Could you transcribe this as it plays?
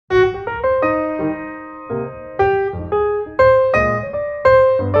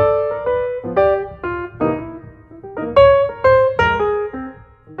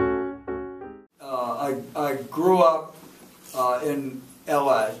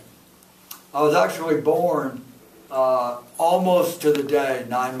I was actually born almost to the day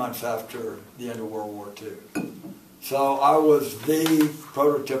 9 months after the end of World War II. So I was the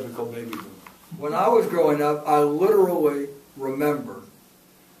prototypical baby boomer. When I was growing up, I literally remember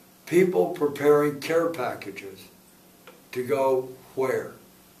people preparing care packages to go where?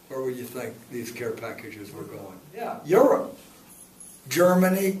 Where would you think these care packages were going? Yeah, Europe.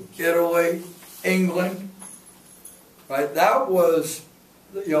 Germany, Italy, England. Right? That was,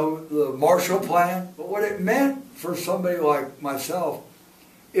 the Marshall Plan. But what it meant for somebody like myself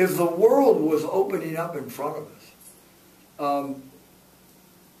is the world was opening up in front of us.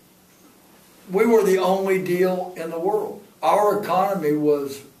 We were the only deal in the world. Our economy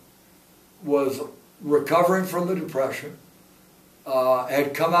was recovering from the Depression,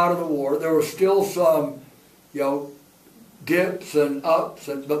 had come out of the war. There were still some, dips and ups,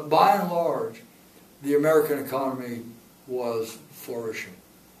 but by and large, the American economy was flourishing.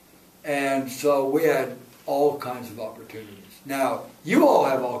 And so we had all kinds of opportunities. Now, you all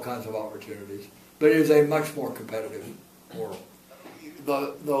have all kinds of opportunities, but it is a much more competitive world.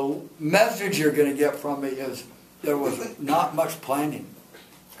 The message you're going to get from me is there was not much planning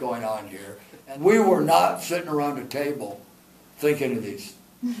going on here. And we were not sitting around a table thinking of these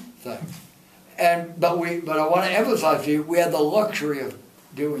things. But I want to emphasize to you, we had the luxury of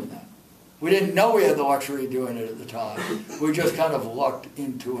doing that. We didn't know we had the luxury of doing it at the time. We just kind of lucked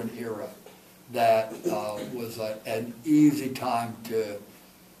into an era that was an easy time to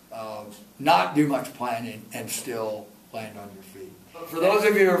not do much planning and still land on your feet. For those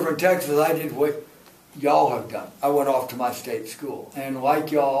of you who are from Texas, I did what y'all have done. I went off to my state school. And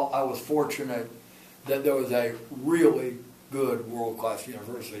like y'all, I was fortunate that there was a really good world-class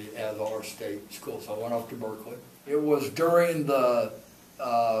university as our state school. So I went off to Berkeley. It was during the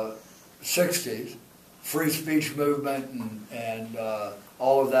 60s, free speech movement and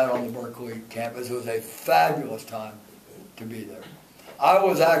all of that on the Berkeley campus. It was a fabulous time to be there. I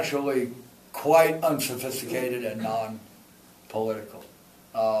was actually quite unsophisticated and non-political.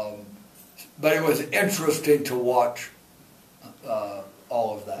 But it was interesting to watch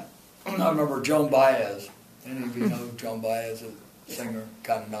all of that. I remember Joan Baez. Any of you know Joan Baez, a singer,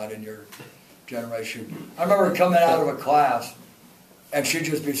 kind of not in your generation. I remember coming out of a class, and she'd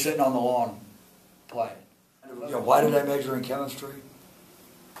just be sitting on the lawn playing. Why did I major in chemistry?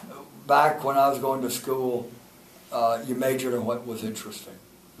 Back when I was going to school, you majored in what was interesting.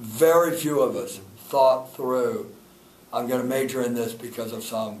 Very few of us thought through, I'm going to major in this because of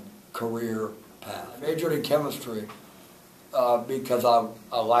some career path. I majored in chemistry because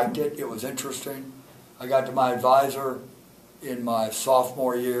I liked it. It was interesting. I got to my advisor in my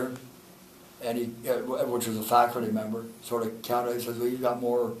sophomore year, and he, which was a faculty member, sort of counted. He says, "Well, you got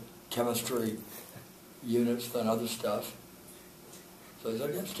more chemistry units than other stuff." So I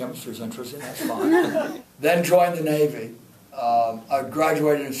said, "Yes, chemistry is interesting. That's fine." Then joined the Navy. I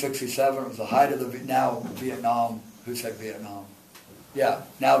graduated in '67. It was the height of the now Vietnam. Who said Vietnam? Yeah,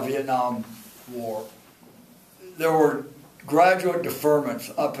 now Vietnam War. There were graduate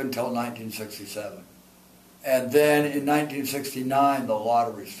deferments up until 1967. And then in 1969, the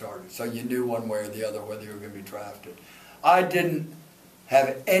lottery started. So you knew one way or the other whether you were going to be drafted. I didn't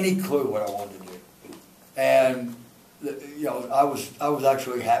have any clue what I wanted to do. And, I was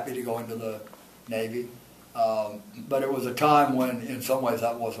actually happy to go into the Navy. But it was a time when, in some ways,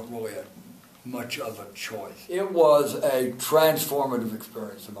 that wasn't really much of a choice. It was a transformative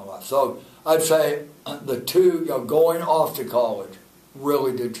experience in my life. So I'd say the two, going off to college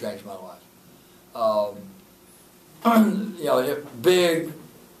really did change my life. Big,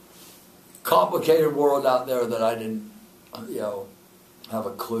 complicated world out there that I didn't, have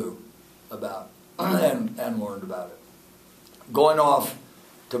a clue about and learned about it. Going off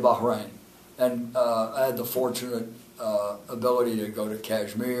to Bahrain, and I had the fortunate ability to go to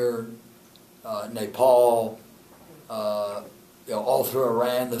Kashmir, Nepal, all through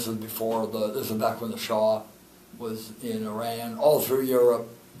Iran. This was this is back when the Shah was in Iran. All through Europe,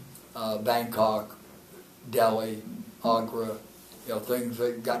 Bangkok, Delhi, Agra, things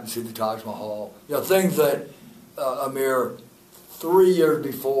that got to see the Taj Mahal. Things that a mere 3 years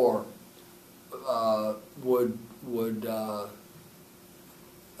before would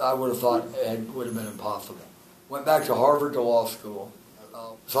I would have thought would have been impossible. Went back to Harvard to law school.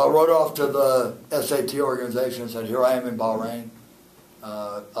 So I wrote off to the SAT organization and said, "Here I am in Bahrain.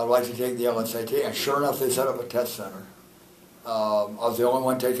 I'd like to take the LSAT." And sure enough, they set up a test center. I was the only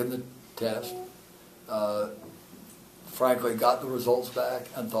one taking the test. Frankly, got the results back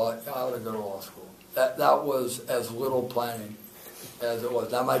and thought, I ought to go to law school. That was as little planning as it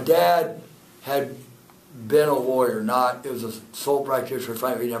was. Now, my dad had been a lawyer, not, it was a sole practitioner,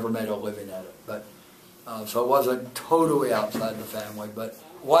 frankly, he never made a living at it. But so it wasn't totally outside the family. But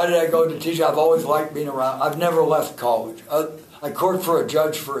why did I go into teaching? I've always liked being around. I've never left college. I courted for a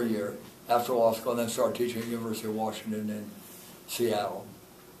judge for a year after law school, and then started teaching at the University of Washington in Seattle.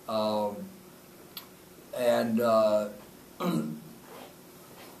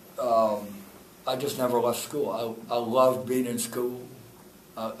 I just never left school. I loved being in school.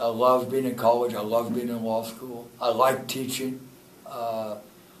 I loved being in college. I loved being in law school. I liked teaching. But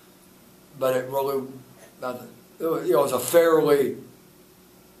it really, it was a fairly,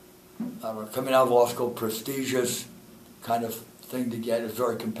 I don't know, coming out of law school, prestigious kind of thing to get. It was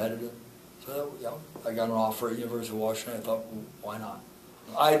very competitive. So, I got an offer at the University of Washington. I thought, well, why not?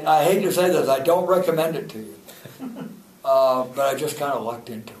 I hate to say this. I don't recommend it to you. But I just kind of lucked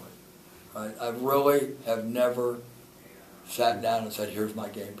into it. Right? I really have never sat down and said, here's my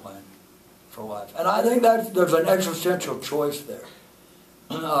game plan for life. And I think that there's an existential choice there.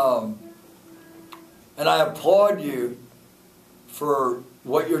 And I applaud you for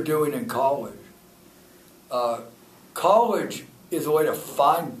what you're doing in college. College is a way to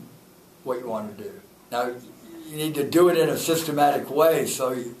find what you want to do. Now, you need to do it in a systematic way,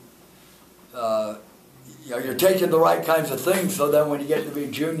 so you're taking the right kinds of things, so then when you get to be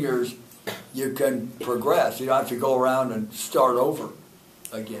juniors, you can progress. You don't have to go around and start over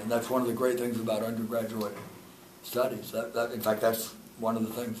again. That's one of the great things about undergraduate studies. In fact, that's one of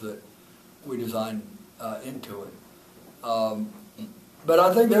the things that we designed into it. But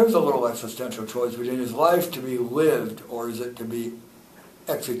I think there's a little existential choice between, is life to be lived or is it to be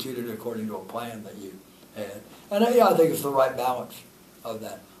executed according to a plan that you had? And I think it's the right balance of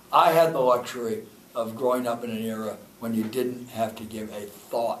that. I had the luxury of growing up in an era when you didn't have to give a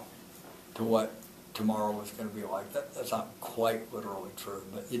thought to what tomorrow was going to be like. That's not quite literally true,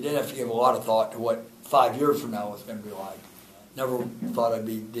 but you didn't have to give a lot of thought to what 5 years from now was going to be like. Never thought I'd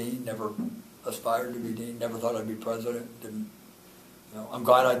be dean, never aspired to be dean, never thought I'd be president. I'm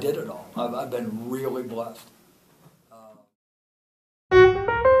glad I did it all. I've been really blessed.